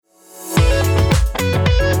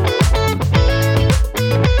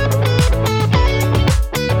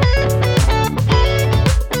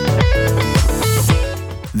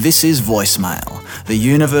This is Voicemail, the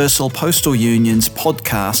Universal Postal Union's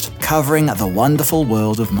podcast covering the wonderful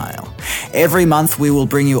world of mail. Every month we will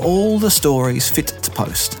bring you all the stories fit to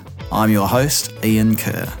post. I'm your host, Ian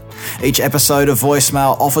Kerr. Each episode of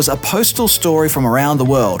Voicemail offers a postal story from around the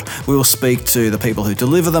world. We will speak to the people who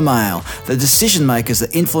deliver the mail, the decision makers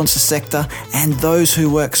that influence the sector, and those who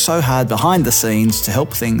work so hard behind the scenes to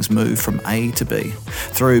help things move from A to B.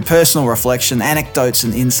 Through personal reflection, anecdotes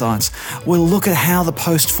and insights, we'll look at how the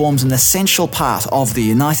post forms an essential part of the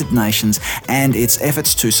United Nations and its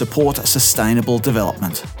efforts to support sustainable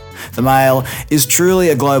development. The mail is truly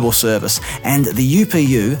a global service, and the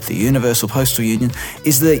UPU, the Universal Postal Union,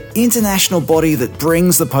 is the international body that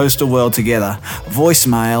brings the postal world together.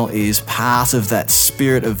 Voicemail is part of that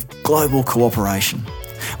spirit of global cooperation.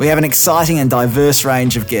 We have an exciting and diverse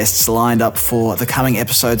range of guests lined up for the coming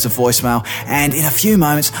episodes of Voicemail, and in a few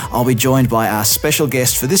moments I'll be joined by our special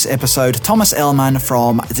guest for this episode, Thomas Ellman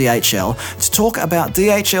from DHL, to talk about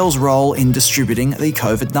DHL's role in distributing the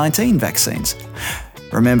COVID-19 vaccines.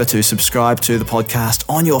 Remember to subscribe to the podcast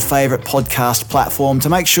on your favourite podcast platform to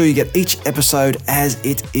make sure you get each episode as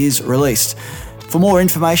it is released. For more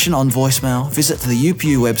information on Voicemail, visit the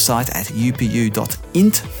UPU website at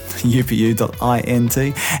upu.int, upu.int,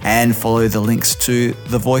 and follow the links to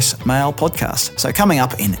the Voicemail podcast. So coming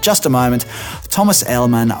up in just a moment, Thomas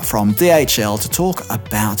Ellman from DHL to talk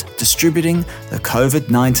about distributing the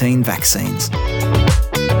COVID-19 vaccines.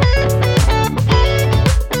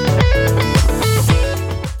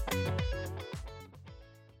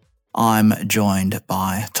 I'm joined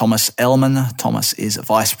by Thomas Ellman. Thomas is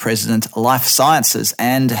Vice President, Life Sciences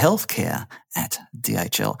and Healthcare at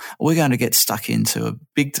DHL. We're going to get stuck into a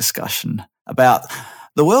big discussion about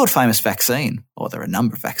the world-famous vaccine. Well, there are a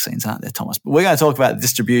number of vaccines, aren't there, Thomas? But we're going to talk about the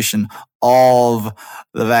distribution of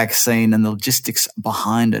the vaccine and the logistics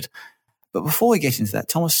behind it. But before we get into that,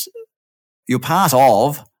 Thomas, you're part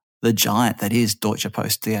of the giant that is Deutsche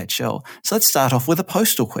Post DHL. So let's start off with a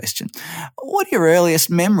postal question. What are your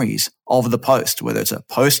earliest memories of the post, whether it's a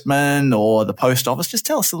postman or the post office? Just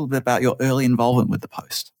tell us a little bit about your early involvement with the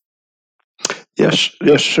post.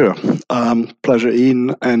 Yes, sure. Pleasure,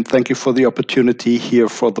 Ian, and thank you for the opportunity here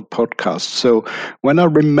for the podcast. So when I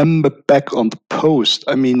remember back on the post,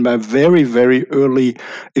 I mean, my very, very early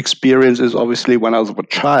experience is obviously when I was a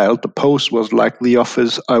child. The post was like the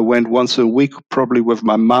office. I went once a week, probably with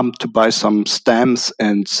my mom, to buy some stamps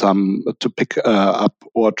and some to pick up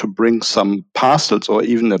or to bring some parcels, or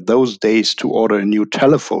even at those days to order a new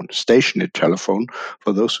telephone, stationary telephone,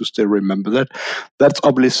 for those who still remember that. That's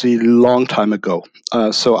obviously a long time ago.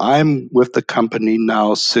 So I'm with the company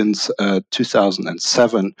now since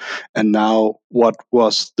 2007, and now what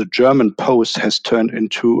was the German Post has turned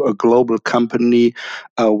into a global company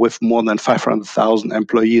with more than 500,000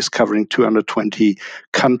 employees covering 220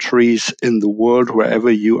 countries in the world. Wherever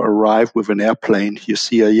you arrive with an airplane, you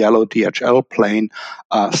see a yellow DHL plane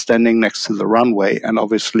standing next to the runway, and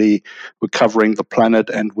obviously we're covering the planet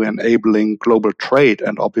and we're enabling global trade.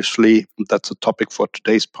 And obviously that's a topic for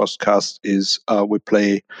today's podcast is we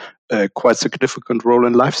play a quite significant role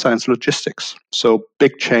in life science logistics. So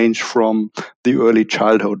big change from the early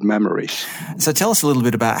childhood memories. So tell us a little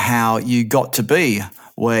bit about how you got to be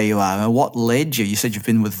where you are and what led you. You said you've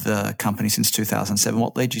been with the company since 2007.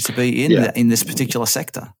 What led you to be in this particular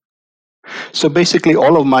sector? So basically,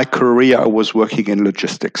 all of my career, I was working in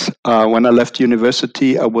logistics. When I left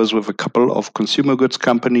university, I was with a couple of consumer goods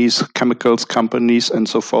companies, chemicals companies, and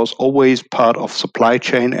so forth, always part of supply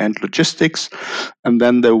chain and logistics. And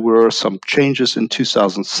then there were some changes in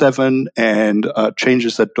 2007 and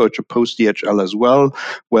changes at Deutsche Post DHL as well,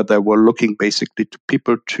 where they were looking basically to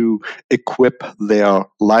people to equip their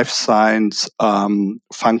life science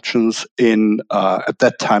functions in, at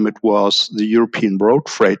that time, it was the European Road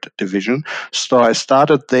Freight Division. So I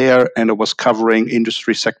started there, and it was covering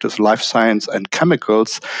industry sectors, life science and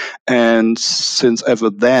chemicals. And since ever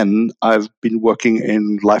then, I've been working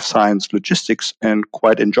in life science logistics and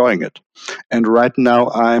quite enjoying it. And right now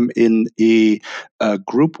I'm in a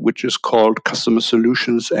group which is called Customer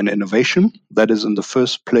Solutions and Innovation. That is in the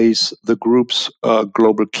first place the group's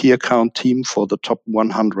global key account team for the top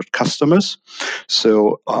 100 customers.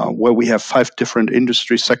 So where we have 5 different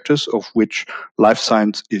industry sectors, of which life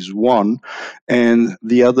science is one. And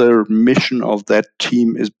the other mission of that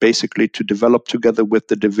team is basically to develop together with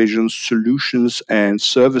the divisions solutions and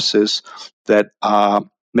services that are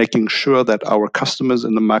making sure that our customers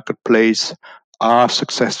in the marketplace are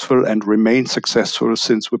successful and remain successful,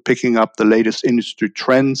 since we're picking up the latest industry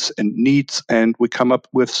trends and needs, and we come up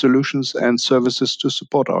with solutions and services to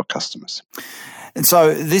support our customers. And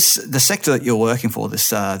so the sector that you're working for,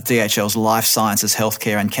 this DHL's life sciences,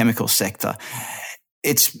 healthcare and chemical sector,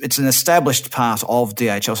 it's an established part of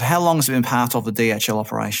DHL. So how long has it been part of the DHL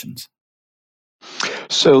operations?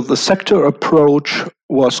 So the sector approach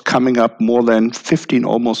was coming up more than 15,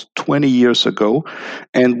 almost 20 years ago.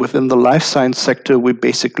 And within the life science sector, we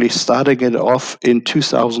basically started it off in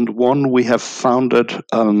 2001. We have founded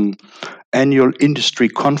annual industry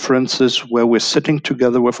conferences where we're sitting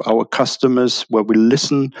together with our customers, where we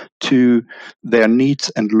listen to their needs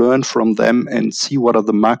and learn from them and see what are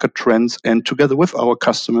the market trends. And together with our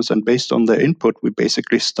customers and based on their input, we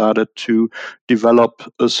basically started to develop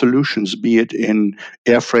solutions, be it in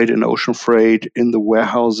air freight and ocean freight, in the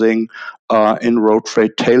warehousing, in road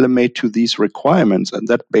freight, tailor-made to these requirements. And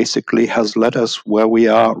that basically has led us where we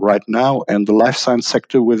are right now. And the life science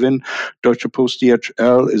sector within Deutsche Post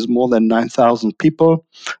DHL is more than 9,000 people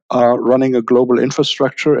running a global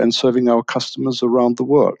infrastructure and serving our customers around the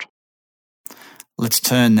world. Let's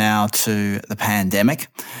turn now to the pandemic.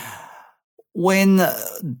 When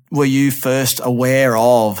were you first aware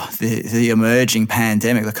of the emerging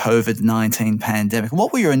pandemic, the COVID-19 pandemic?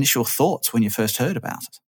 What were your initial thoughts when you first heard about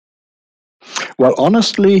it? Well,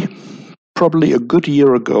 honestly, probably a good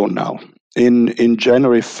year ago now. In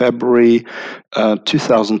January, February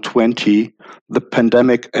 2020, the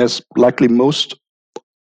pandemic, as likely most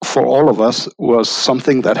for all of us, was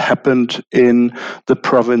something that happened in the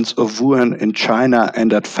province of Wuhan in China,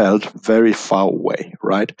 and that felt very far away,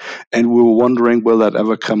 right? And we were wondering, will that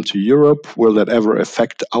ever come to Europe? Will that ever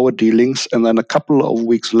affect our dealings? And then a couple of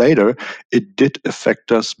weeks later, it did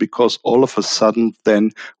affect us because all of a sudden then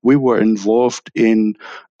we were involved in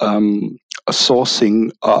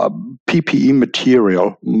sourcing PPE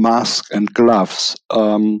material, masks and gloves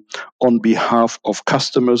on behalf of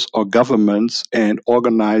customers or governments and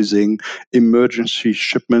organizing emergency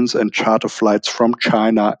shipments and charter flights from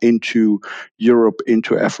China into Europe,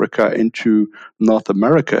 into Africa, into North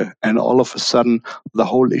America. And all of a sudden, the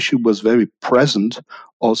whole issue was very present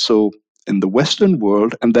also in the Western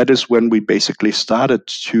world. And that is when we basically started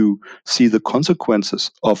to see the consequences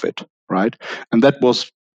of it, right? And that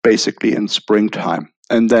was basically in springtime.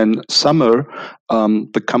 And then summer,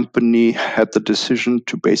 the company had the decision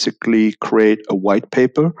to basically create a white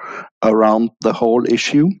paper around the whole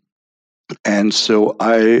issue. And so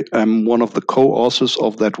I am one of the co-authors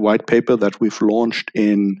of that white paper that we've launched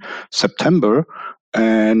in September.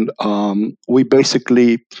 And we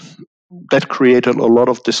basically that created a lot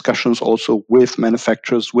of discussions also with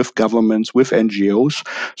manufacturers, with governments, with NGOs.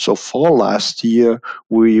 So for last year,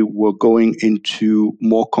 we were going into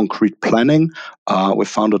more concrete planning. We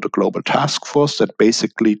founded a global task force that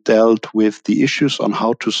basically dealt with the issues on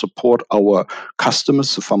how to support our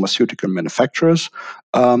customers, the pharmaceutical manufacturers,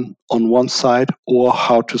 on one side, or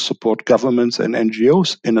how to support governments and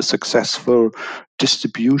NGOs in a successful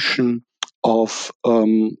distribution of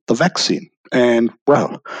the vaccine. And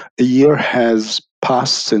well, a year has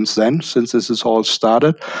passed since then, since this is all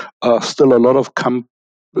started. Still a lot of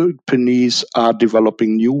companies are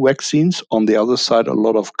developing new vaccines. On the other side, a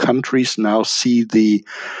lot of countries now see the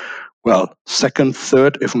second,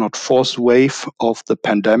 third, if not fourth wave of the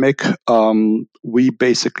pandemic. We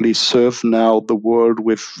basically serve now the world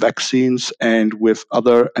with vaccines and with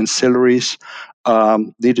other ancillaries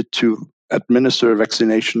needed to administer a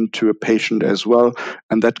vaccination to a patient as well.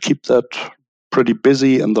 And that keeps that pretty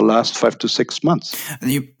busy in the last 5 to 6 months.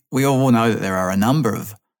 We all know that there are a number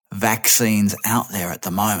of vaccines out there at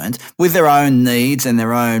the moment with their own needs and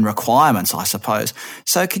their own requirements, I suppose.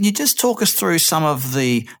 So can you just talk us through some of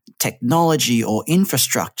the technology or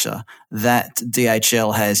infrastructure that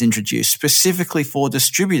DHL has introduced specifically for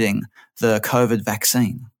distributing the COVID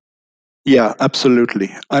vaccine? Yeah,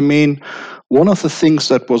 absolutely. I mean, one of the things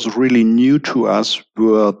that was really new to us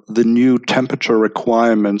were the new temperature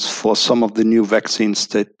requirements for some of the new vaccines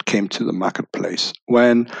that came to the marketplace.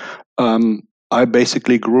 When I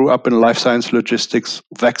basically grew up in life science logistics,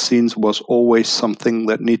 vaccines was always something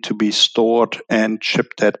that need to be stored and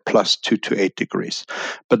shipped at +2 to 8 degrees.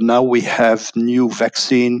 But now we have new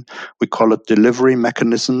vaccine, we call it delivery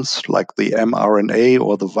mechanisms like the mRNA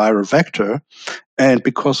or the viral vector. And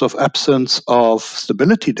because of absence of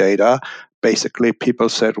stability data, basically people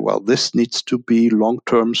said, well, this needs to be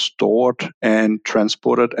long-term stored and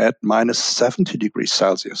transported at -70 degrees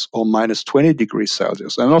Celsius or -20 degrees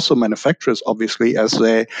Celsius. And also manufacturers, obviously, as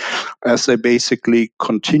they basically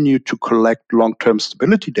continue to collect long-term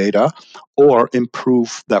stability data or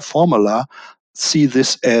improve their formula, see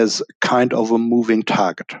this as kind of a moving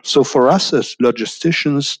target. So for us as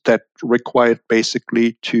logisticians, that required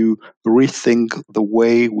basically to rethink the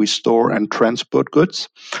way we store and transport goods.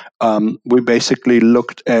 We basically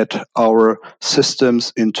looked at our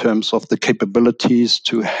systems in terms of the capabilities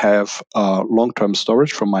to have long-term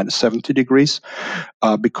storage from minus 70 degrees.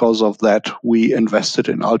 Because of that, we invested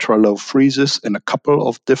in ultra-low freezes in a couple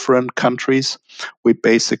of different countries. We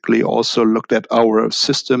basically also looked at our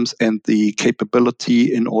systems and the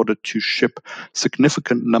capability in order to ship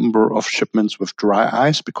significant number of shipments with dry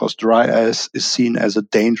ice, because dry ice is seen as a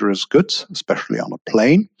dangerous goods, especially on a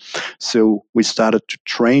plane. So we started to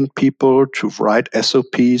train people to write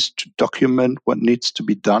SOPs, to document what needs to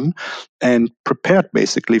be done, and prepared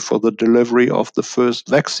basically for the delivery of the first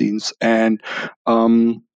vaccines. And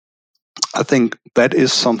I think that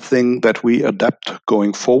is something that we adapt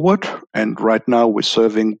going forward. And right now we're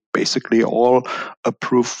serving basically all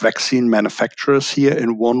approved vaccine manufacturers here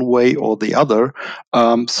in one way or the other.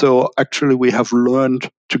 So actually we have learned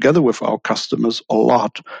together with our customers a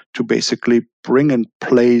lot to basically bring in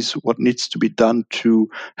place what needs to be done to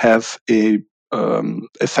have a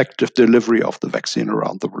effective delivery of the vaccine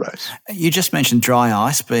around the world. You just mentioned dry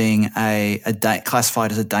ice being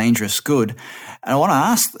classified as a dangerous good. And I want to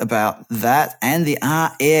ask about that and the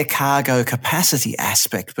air cargo capacity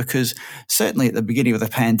aspect, because certainly at the beginning of the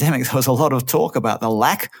pandemic, there was a lot of talk about the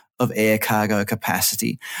lack of air cargo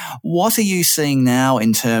capacity. What are you seeing now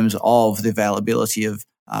in terms of the availability of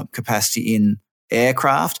capacity in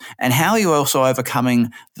aircraft, and how are you also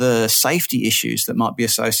overcoming the safety issues that might be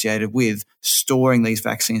associated with storing these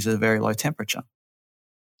vaccines at a very low temperature?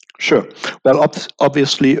 Sure. Well,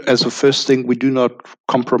 obviously, as a first thing, we do not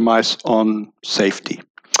compromise on safety.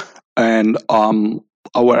 And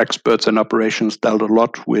our experts in operations dealt a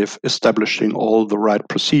lot with establishing all the right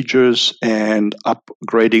procedures and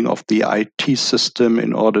upgrading of the IT system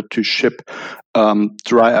in order to ship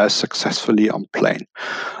dry ice successfully on plane.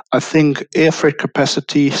 I think air freight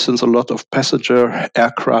capacity, since a lot of passenger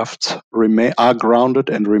aircraft are grounded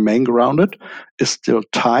and remain grounded, is still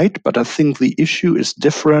tight. But I think the issue is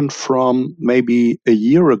different from maybe a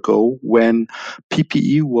year ago when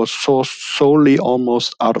PPE was sourced solely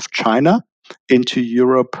almost out of China into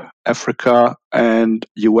Europe, Africa, and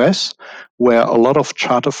US, where a lot of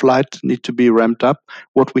charter flights need to be ramped up.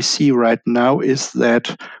 What we see right now is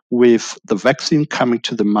that with the vaccine coming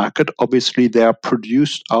to the market, obviously they are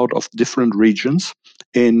produced out of different regions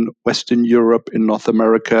in Western Europe, in North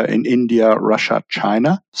America, in India, Russia,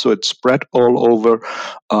 China. So it's spread all over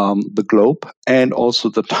the globe. And also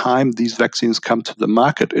the time these vaccines come to the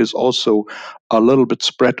market is also a little bit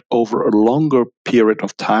spread over a longer period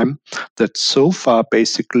of time, that so far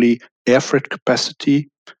basically air freight capacity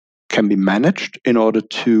can be managed in order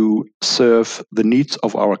to serve the needs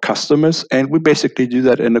of our customers. And we basically do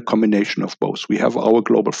that in a combination of both. We have our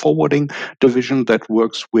global forwarding division that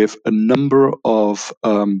works with a number of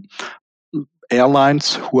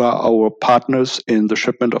airlines who are our partners in the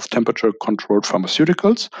shipment of temperature-controlled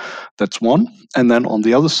pharmaceuticals. That's one. And then on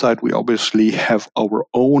the other side, we obviously have our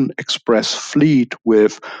own express fleet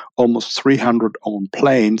with almost 300 owned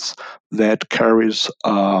planes that carries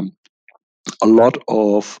a lot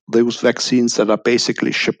of those vaccines that are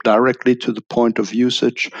basically shipped directly to the point of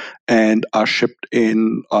usage and are shipped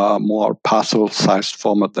in more parcel-sized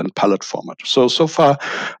format than pallet format. So far,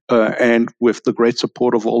 and with the great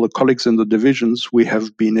support of all the colleagues in the divisions, we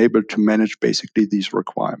have been able to manage basically these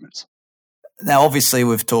requirements. Now, obviously,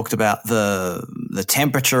 we've talked about the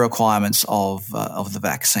temperature requirements of the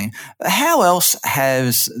vaccine. How else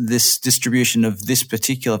has this distribution of this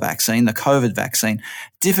particular vaccine, the COVID vaccine,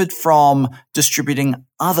 differed from distributing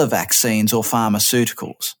other vaccines or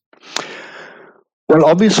pharmaceuticals? Well,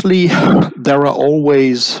 obviously, there are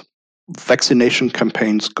always vaccination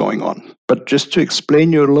campaigns going on. But just to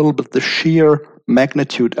explain you a little bit the sheer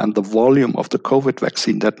magnitude and the volume of the COVID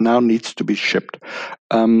vaccine that now needs to be shipped.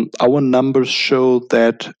 Our numbers show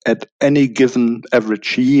that at any given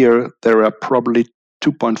average year, there are probably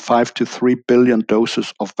 2.5 to 3 billion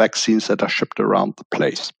doses of vaccines that are shipped around the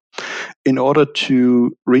place. In order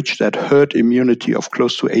to reach that herd immunity of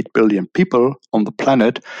close to 8 billion people on the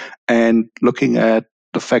planet, and looking at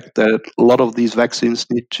the fact that a lot of these vaccines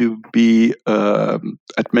need to be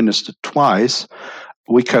administered twice,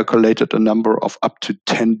 we calculated a number of up to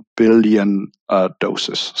 10 billion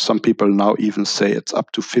doses. Some people now even say it's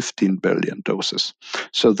up to 15 billion doses.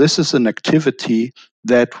 So this is an activity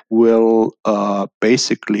that will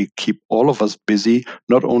basically keep all of us busy,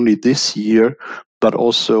 not only this year, but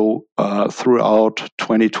also throughout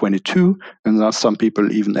 2022. And now some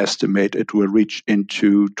people even estimate it will reach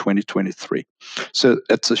into 2023. So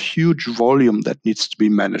it's a huge volume that needs to be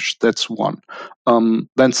managed. That's one.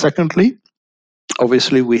 Then secondly,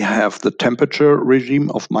 Obviously, we have the temperature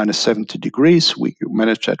regime of minus 70 degrees. We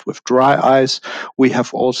manage that with dry ice. We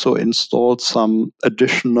have also installed some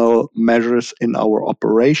additional measures in our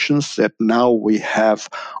operations that now we have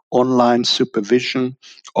online supervision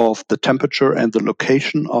of the temperature and the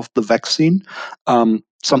location of the vaccine.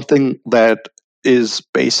 Something that is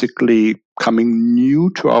basically coming new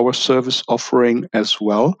to our service offering as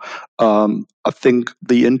well. I think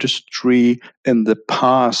the industry in the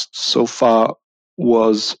past so far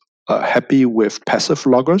was happy with passive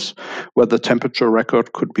loggers, where the temperature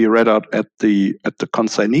record could be read out at the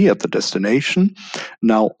consignee at the destination.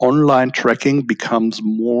 Now, online tracking becomes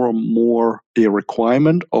more and more a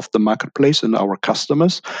requirement of the marketplace and our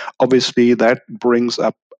customers. Obviously, that brings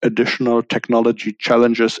up additional technology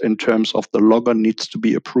challenges in terms of the logger needs to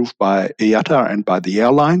be approved by IATA and by the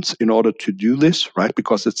airlines in order to do this, right?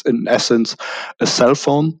 Because it's in essence a cell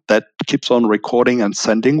phone that keeps on recording and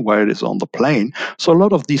sending while it is on the plane. So a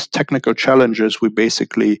lot of these technical challenges we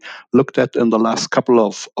basically looked at in the last couple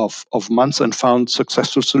of months and found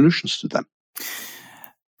successful solutions to them.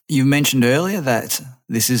 You mentioned earlier that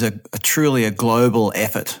this is a truly a global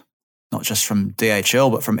effort, not just from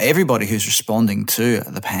DHL, but from everybody who's responding to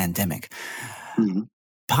the pandemic. Mm-hmm.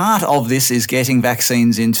 Part of this is getting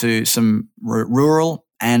vaccines into some rural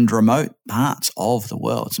and remote parts of the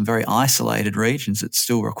world, some very isolated regions that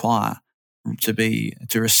still require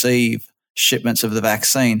to receive shipments of the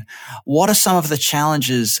vaccine. What are some of the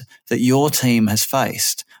challenges that your team has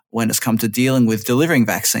faced when it's come to dealing with delivering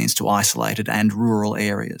vaccines to isolated and rural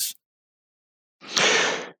areas?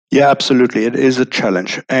 Yeah, absolutely. It is a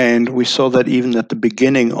challenge. And we saw that even at the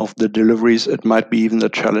beginning of the deliveries, it might be even a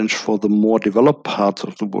challenge for the more developed parts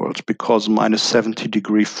of the world because minus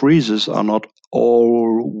 70-degree freezers are not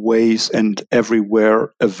always and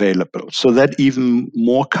everywhere available. So that even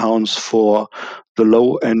more counts for the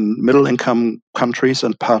low and middle income countries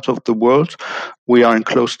and part of the world. We are in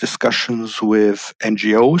close discussions with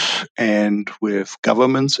NGOs and with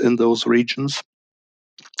governments in those regions.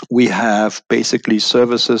 We have basically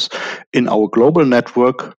services in our global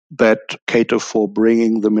network that cater for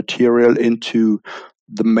bringing the material into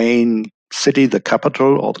the main city, the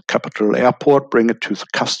capital or the capital airport, bring it to the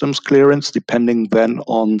customs clearance, depending then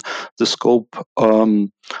on the scope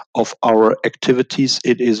of our activities.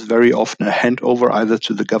 It is very often a handover either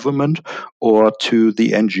to the government or to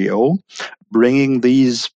the NGO. Bringing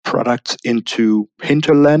these products into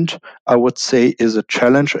hinterland, I would say, is a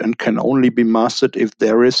challenge and can only be mastered if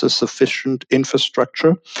there is a sufficient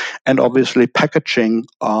infrastructure. And obviously, packaging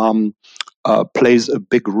plays a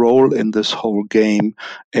big role in this whole game,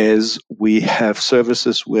 as we have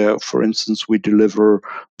services where, for instance, we deliver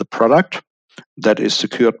the product that is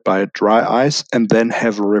secured by dry ice and then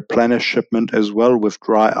have a replenish shipment as well with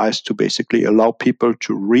dry ice to basically allow people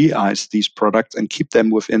to re-ice these products and keep them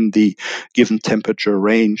within the given temperature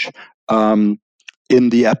range in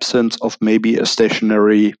the absence of maybe a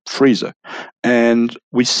stationary freezer. And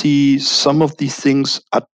we see some of these things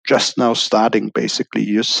are just now starting, basically.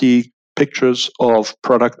 You see pictures of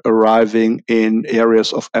product arriving in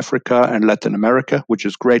areas of Africa and Latin America, which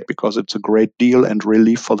is great because it's a great deal and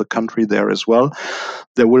relief for the country there as well.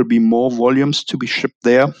 There will be more volumes to be shipped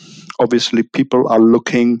there. Obviously, people are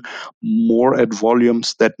looking more at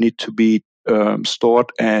volumes that need to be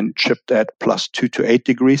stored and shipped at plus 2 to 8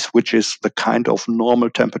 degrees, which is the kind of normal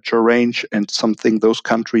temperature range and something those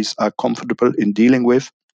countries are comfortable in dealing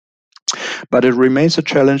with. But it remains a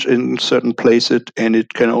challenge in certain places, and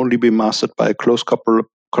it can only be mastered by a close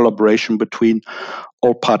collaboration between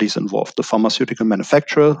all parties involved: the pharmaceutical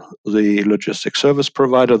manufacturer, the logistics service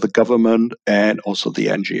provider, the government, and also the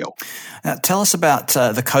NGO. Now, tell us about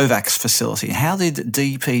the COVAX facility. How did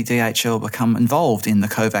DPDHL become involved in the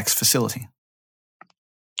COVAX facility?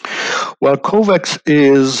 Well, COVAX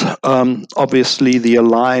is obviously the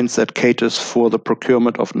alliance that caters for the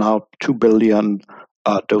procurement of now 2 billion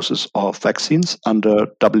doses of vaccines under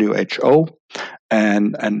WHO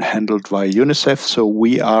and handled via UNICEF. So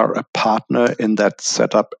we are a partner in that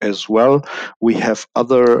setup as well. We have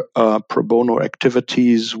other pro bono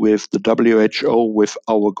activities with the WHO, with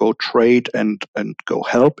our Go Trade and Go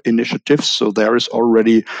Help initiatives. So there is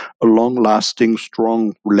already a long-lasting,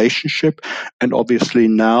 strong relationship. And obviously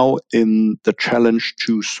now in the challenge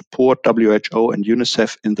to support WHO and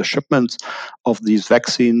UNICEF in the shipments of these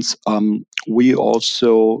vaccines, we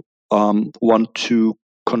also want to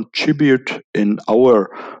contribute in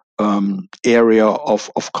our area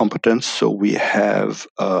of competence. So we have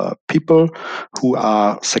people who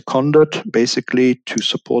are seconded basically to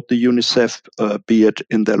support the UNICEF, be it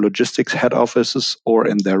in their logistics head offices or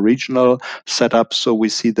in their regional setup. So we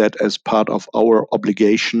see that as part of our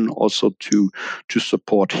obligation also to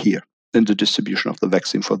support here in the distribution of the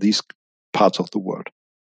vaccine for these parts of the world.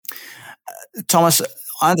 Thomas,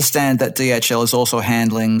 I understand that DHL is also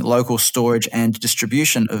handling local storage and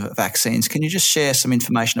distribution of vaccines. Can you just share some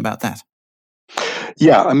information about that?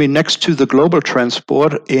 Yeah, I mean, next to the global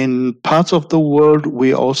transport, in parts of the world,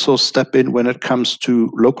 we also step in when it comes to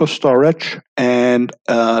local storage and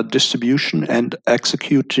distribution and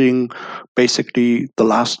executing basically the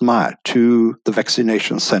last mile to the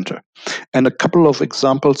vaccination center. And a couple of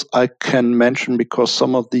examples I can mention, because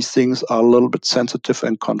some of these things are a little bit sensitive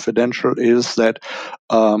and confidential, is that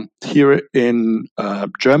here in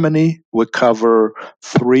Germany, we cover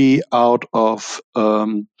 3 out of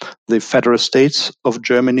the federal states of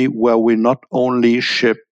Germany where we not only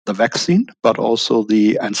ship the vaccine, but also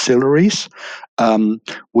the ancillaries.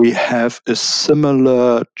 We have a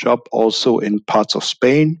similar job also in parts of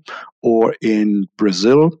Spain or in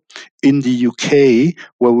Brazil. In the UK,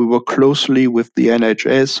 where we work closely with the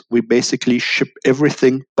NHS, we basically ship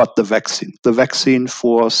everything but the vaccine. The vaccine,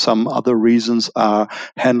 for some other reasons, are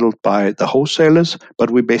handled by the wholesalers, but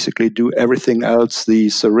we basically do everything else: the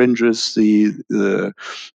syringes, the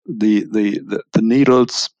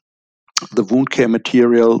needles, the wound care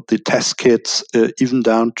material, the test kits, even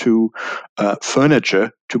down to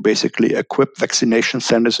furniture to basically equip vaccination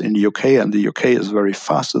centers in the UK. And the UK is very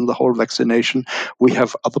fast in the whole vaccination. We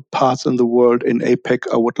have other parts in the world. In APEC,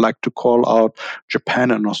 I would like to call out Japan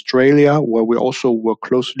and Australia, where we also work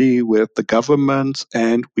closely with the governments,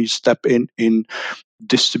 and we step in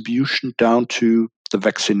distribution down to the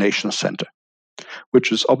vaccination center,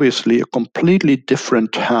 which is obviously a completely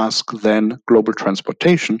different task than global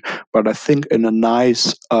transportation. But I think in a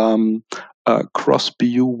nice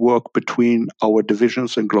cross-BU work between our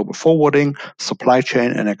divisions in global forwarding, supply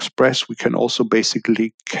chain, and express, we can also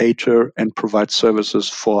basically cater and provide services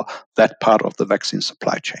for that part of the vaccine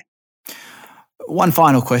supply chain. One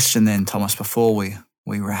final question then, Thomas, before we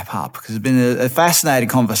wrap up, because it's been a fascinating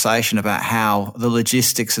conversation about how the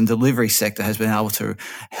logistics and delivery sector has been able to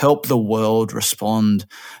help the world respond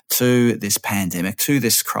to this pandemic, to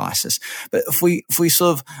this crisis. But if we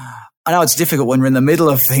sort of, I know it's difficult when we're in the middle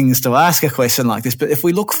of things to ask a question like this, but if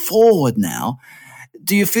we look forward now,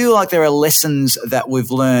 do you feel like there are lessons that we've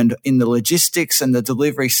learned in the logistics and the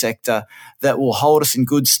delivery sector that will hold us in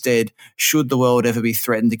good stead should the world ever be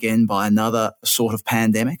threatened again by another sort of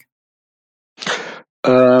pandemic?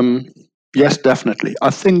 Yes, definitely. I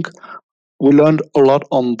think we learned a lot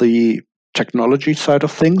on the technology side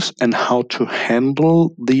of things and how to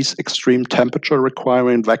handle these extreme temperature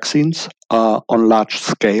requiring vaccines on large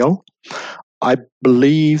scale. I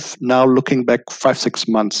believe now, looking back 5-6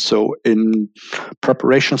 months, so in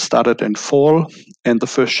preparation started in fall, and the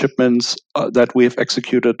first shipments that we have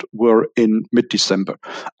executed were in mid-December.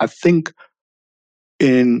 I think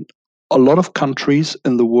in a lot of countries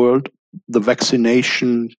in the world, the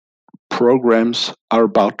vaccination programs are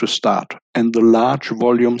about to start, and the large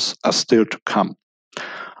volumes are still to come.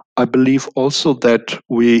 I believe also that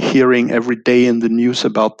we're hearing every day in the news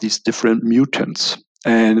about these different mutants,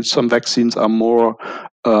 and some vaccines are more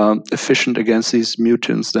efficient against these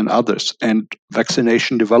mutants than others, and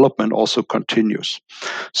vaccination development also continues.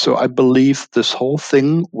 So I believe this whole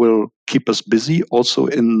thing will keep us busy also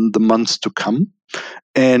in the months to come.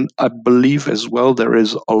 And I believe as well there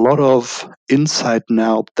is a lot of insight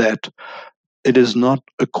now that it is not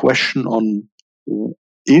a question on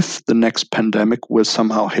if the next pandemic will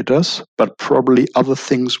somehow hit us, but probably other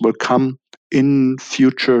things will come in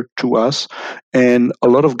future to us. And a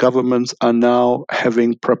lot of governments are now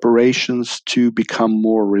having preparations to become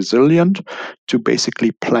more resilient, to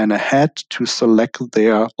basically plan ahead, to select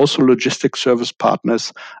their also logistic service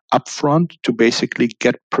partners upfront, to basically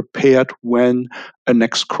get prepared when a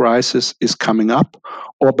next crisis is coming up,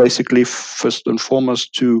 or basically first and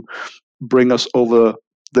foremost to bring us over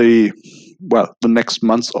the next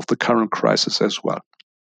months of the current crisis as well.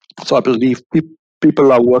 So I believe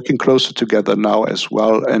people are working closer together now as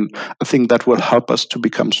well, and I think that will help us to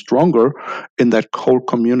become stronger in that whole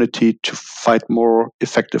community to fight more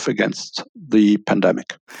effective against the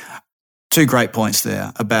pandemic. Two great points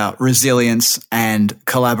there about resilience and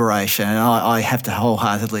collaboration. And I have to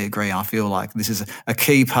wholeheartedly agree. I feel like this is a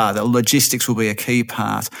key part, that logistics will be a key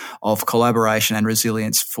part of collaboration and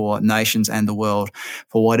resilience for nations and the world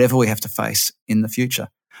for whatever we have to face in the future.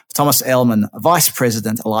 Thomas Ellman, Vice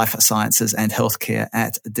President, Life Sciences and Healthcare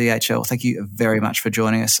at DHL. Thank you very much for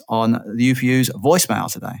joining us on the UPU's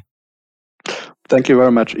voicemail today. Thank you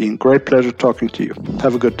very much, Ian. Great pleasure talking to you.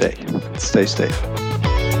 Have a good day. Stay safe.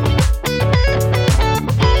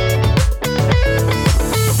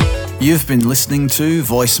 You've been listening to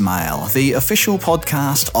Voicemail, the official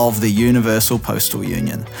podcast of the Universal Postal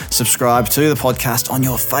Union. Subscribe to the podcast on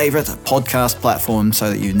your favourite podcast platform so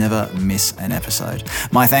that you never miss an episode.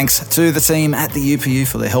 My thanks to the team at the UPU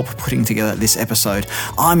for their help putting together this episode.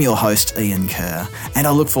 I'm your host, Ian Kerr, and I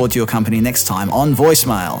look forward to your company next time on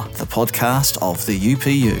Voicemail, the podcast of the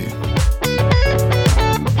UPU.